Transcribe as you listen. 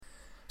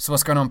So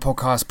what's going on,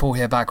 podcast? Paul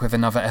here, back with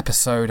another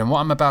episode, and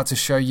what I'm about to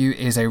show you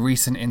is a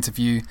recent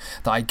interview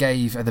that I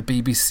gave at the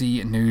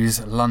BBC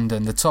News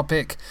London. The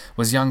topic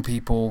was young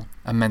people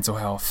and mental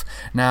health.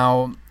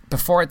 Now,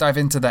 before I dive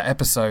into that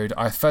episode,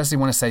 I firstly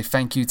want to say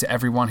thank you to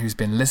everyone who's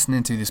been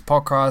listening to this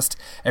podcast,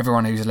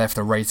 everyone who's left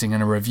a rating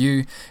and a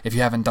review. If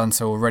you haven't done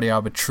so already, I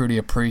would truly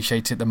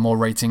appreciate it. The more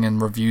rating and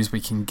reviews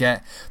we can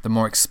get, the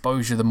more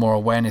exposure, the more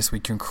awareness we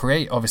can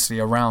create, obviously,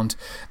 around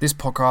this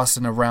podcast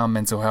and around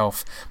mental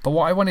health. But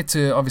what I wanted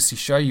to obviously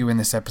show you in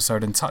this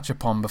episode and touch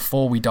upon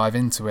before we dive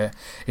into it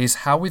is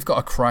how we've got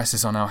a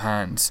crisis on our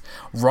hands.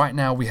 Right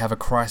now, we have a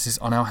crisis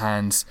on our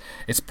hands.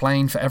 It's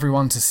plain for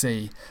everyone to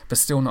see, but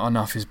still not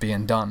enough is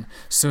being done.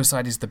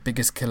 Suicide is the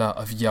biggest killer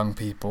of young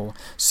people.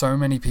 So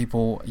many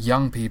people,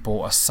 young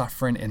people, are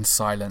suffering in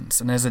silence.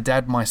 And as a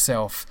dad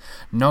myself,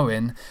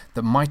 knowing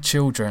that my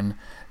children,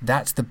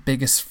 that's the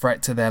biggest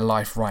threat to their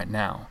life right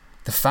now.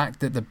 The fact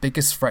that the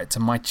biggest threat to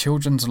my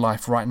children's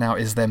life right now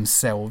is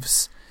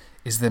themselves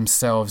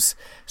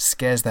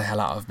scares the hell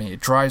out of me. It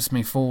drives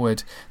me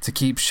forward to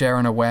keep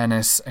sharing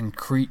awareness and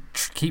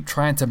keep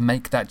trying to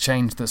make that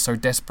change that's so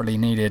desperately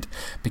needed,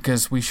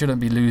 because we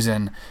shouldn't be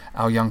losing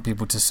our young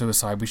people to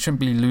suicide. We shouldn't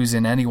be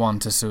losing anyone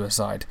to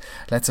suicide,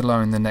 let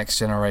alone the next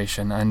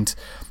generation. And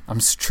I'm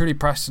truly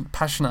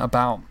passionate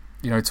about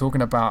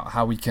talking about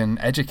how we can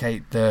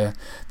educate the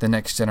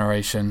next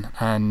generation.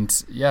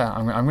 And yeah,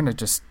 I'm going to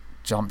just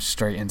jump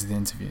straight into the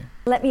interview.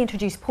 Let me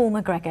introduce Paul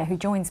McGregor, who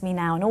joins me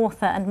now, an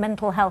author and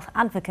mental health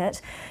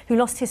advocate who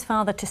lost his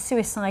father to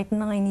suicide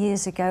 9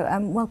 years ago.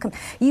 Welcome.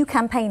 You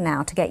campaign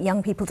now to get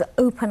young people to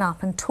open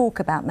up and talk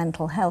about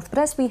mental health. But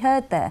as we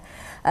heard there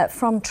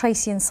from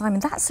Tracy and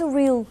Simon, that's a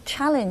real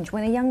challenge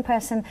when a young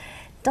person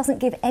doesn't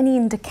give any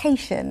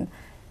indication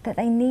that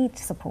they need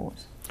support.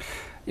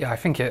 Yeah, I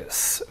think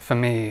it's, for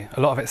me,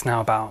 a lot of it's now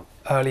about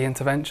early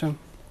intervention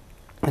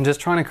and just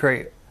trying to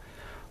create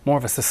more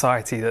of a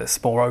society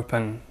that's more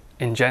open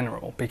in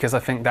general, because I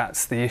think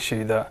that's the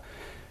issue, that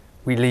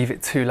we leave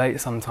it too late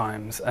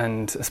sometimes,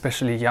 and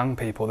especially young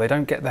people, they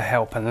don't get the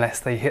help unless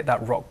they hit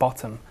that rock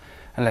bottom,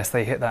 unless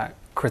they hit that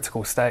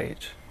critical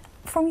stage.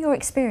 From your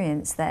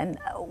experience then,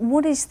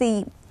 what is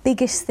the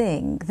biggest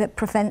thing that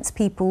prevents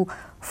people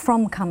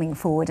from coming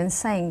forward and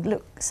saying,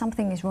 look,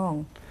 something is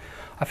wrong?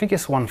 I think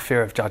it's one,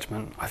 fear of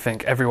judgment. I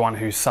think everyone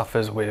who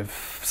suffers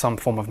with some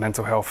form of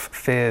mental health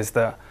fears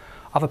that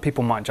other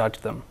people might judge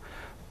them.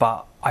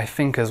 But I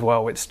think as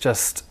well, it's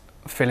just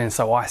feeling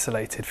so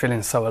isolated,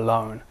 feeling so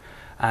alone.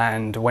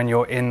 And when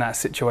you're in that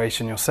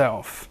situation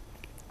yourself,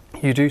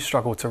 you do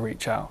struggle to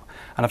reach out.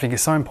 And I think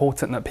it's so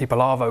important that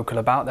people are vocal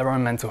about their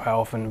own mental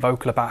health and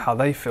vocal about how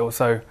they feel,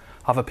 so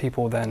other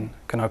people then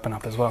can open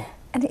up as well.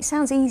 And it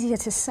sounds easier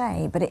to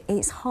say, but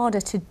it's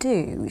harder to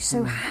do.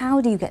 So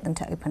how do you get them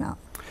to open up?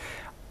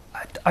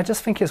 I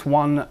just think it's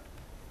one,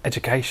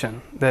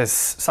 education. There's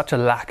such a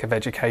lack of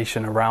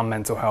education around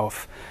mental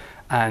health.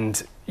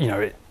 And,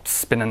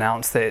 it's been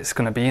announced that it's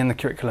going to be in the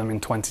curriculum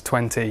in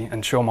 2020,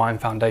 and Sure Mind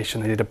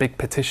Foundation, they did a big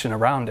petition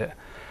around it.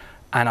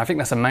 And I think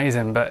that's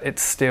amazing, but it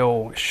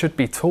still should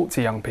be taught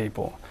to young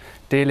people,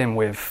 dealing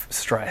with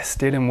stress,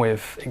 dealing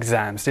with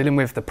exams, dealing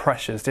with the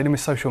pressures, dealing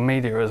with social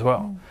media as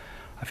well.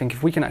 I think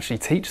if we can actually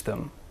teach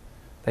them,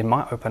 they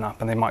might open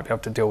up and they might be able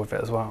to deal with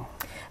it as well.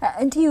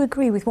 And do you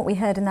agree with what we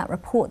heard in that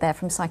report there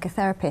from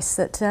psychotherapists,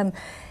 that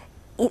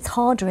it's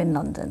harder in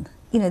London?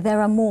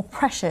 There are more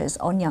pressures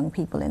on young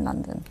people in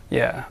London.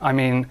 Yeah, I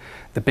mean,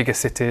 the bigger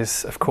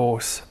cities, of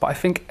course, but I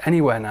think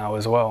anywhere now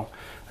as well,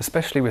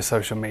 especially with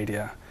social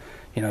media.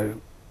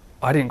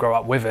 I didn't grow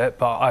up with it,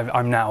 but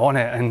I'm now on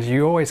it, and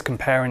you're always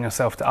comparing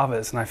yourself to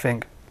others. And I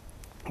think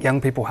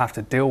young people have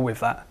to deal with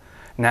that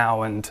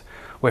now, and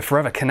we're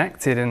forever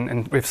connected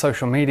and with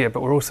social media,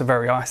 but we're also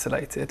very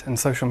isolated, and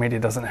social media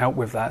doesn't help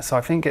with that. So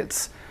I think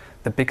it's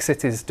the big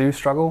cities do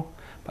struggle,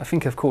 but I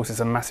think, of course, it's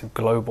a massive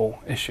global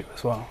issue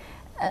as well.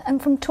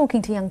 And from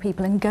talking to young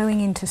people and going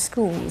into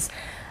schools,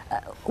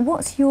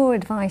 what's your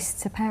advice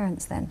to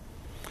parents then?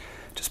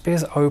 Just be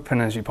as open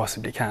as you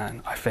possibly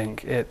can. I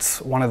think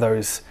it's one of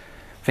those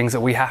things that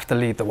we have to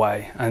lead the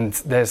way. And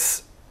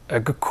there's a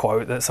good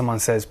quote that someone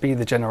says, be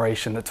the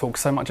generation that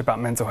talks so much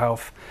about mental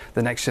health,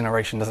 the next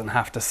generation doesn't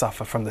have to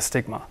suffer from the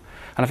stigma.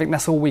 And I think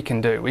that's all we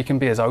can do. We can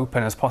be as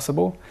open as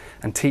possible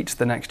and teach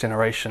the next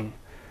generation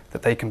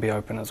that they can be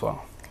open as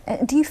well.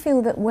 Do you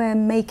feel that we're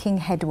making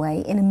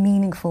headway in a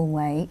meaningful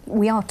way?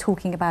 We are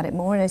talking about it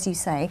more, and as you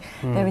say,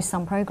 there is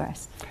some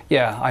progress.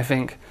 Yeah, I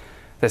think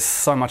there's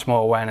so much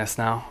more awareness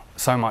now,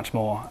 so much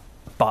more,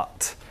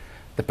 but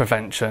the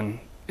prevention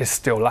is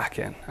still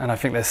lacking. And I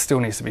think there still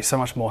needs to be so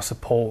much more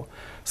support,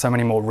 so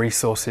many more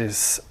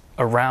resources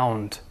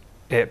around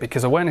it,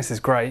 because awareness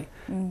is great,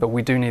 but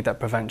we do need that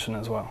prevention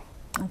as well.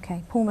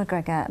 Okay, Paul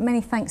McGregor,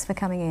 many thanks for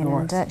coming in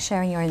and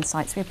sharing your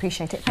insights. We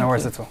appreciate it. Thank you. No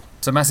worries at all.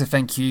 So massive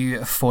thank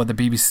you for the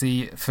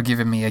BBC for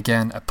giving me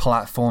again a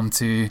platform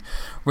to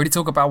really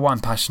talk about what I'm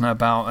passionate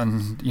about,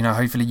 and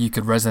hopefully you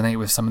could resonate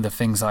with some of the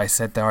things that I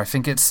said there. I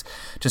think it's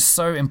just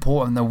so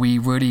important that we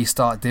really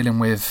start dealing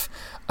with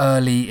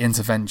early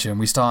intervention.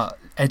 We start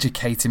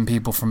educating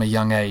people from a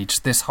young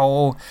age. This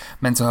whole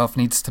mental health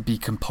needs to be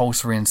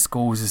compulsory in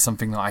schools is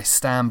something that I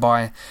stand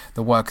by.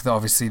 The work that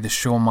obviously the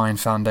Sure Mind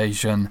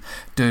Foundation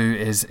do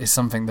is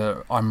something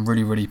that I'm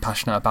really, really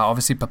passionate about.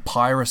 Obviously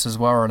Papyrus as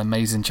well are an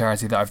amazing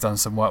charity that I've done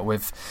some work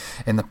with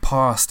in the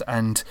past,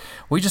 and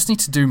we just need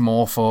to do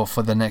more for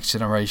the next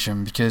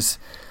generation, because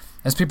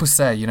as people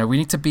say, you know, we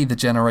need to be the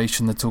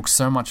generation that talks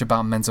so much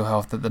about mental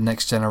health that the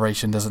next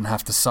generation doesn't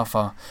have to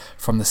suffer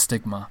from the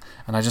stigma.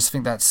 And I just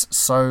think that's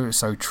so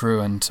true.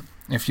 And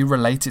if you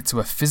relate it to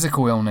a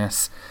physical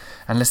illness,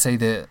 and let's say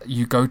that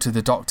you go to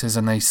the doctors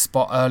and they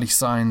spot early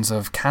signs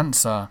of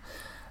cancer,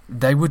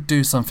 they would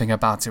do something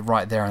about it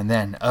right there and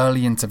then.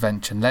 Early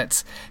intervention.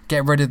 Let's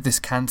get rid of this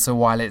cancer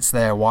while it's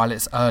there, while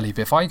it's early.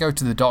 But if I go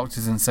to the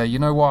doctors and say, you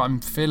know what,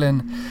 I'm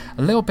feeling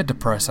a little bit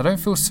depressed. I don't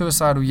feel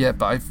suicidal yet,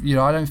 but I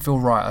don't feel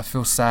right. I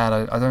feel sad.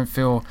 I don't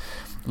feel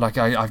like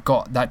I've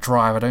got that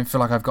drive. I don't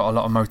feel like I've got a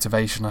lot of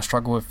motivation. I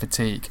struggle with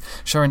fatigue.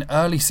 Showing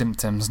early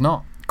symptoms,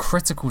 not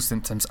critical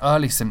symptoms,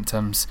 early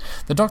symptoms,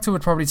 the doctor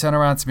would probably turn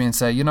around to me and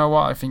say, you know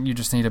what, I think you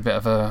just need a bit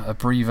of a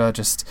breather,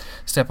 just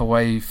step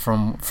away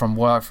from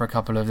work for a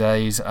couple of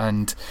days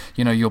and,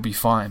 you know, you'll be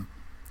fine.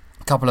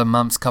 A couple of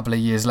months, couple of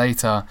years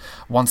later,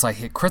 once I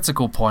hit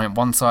critical point,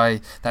 once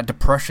that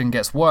depression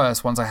gets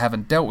worse, once I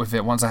haven't dealt with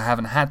it, once I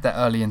haven't had that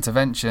early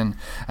intervention,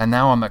 and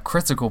now I'm at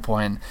critical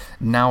point,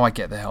 now I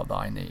get the help that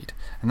I need.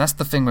 And that's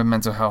the thing with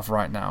mental health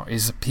right now,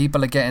 is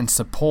people are getting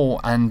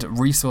support and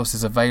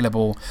resources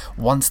available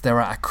once they're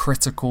at a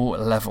critical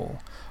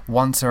level.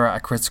 Once they're at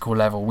a critical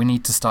level, we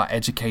need to start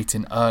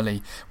educating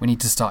early. We need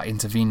to start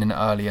intervening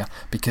earlier,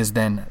 because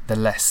then the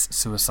less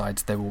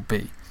suicides there will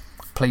be.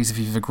 Please, if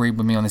you've agreed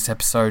with me on this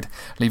episode,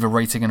 leave a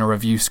rating and a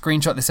review.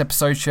 Screenshot this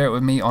episode, share it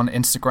with me on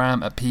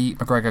Instagram at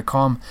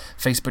pmcgregor.com,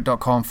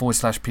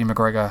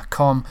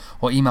 facebook.com/pmcgregor.com,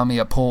 or email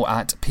me at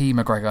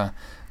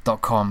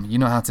paul@pmcgregor.com. You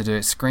know how to do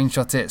it.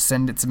 Screenshot it,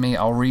 send it to me.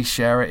 I'll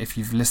reshare it if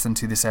you've listened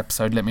to this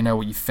episode. Let me know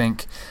what you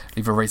think.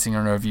 Leave a rating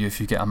and a review if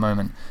you get a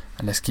moment,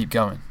 and let's keep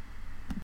going.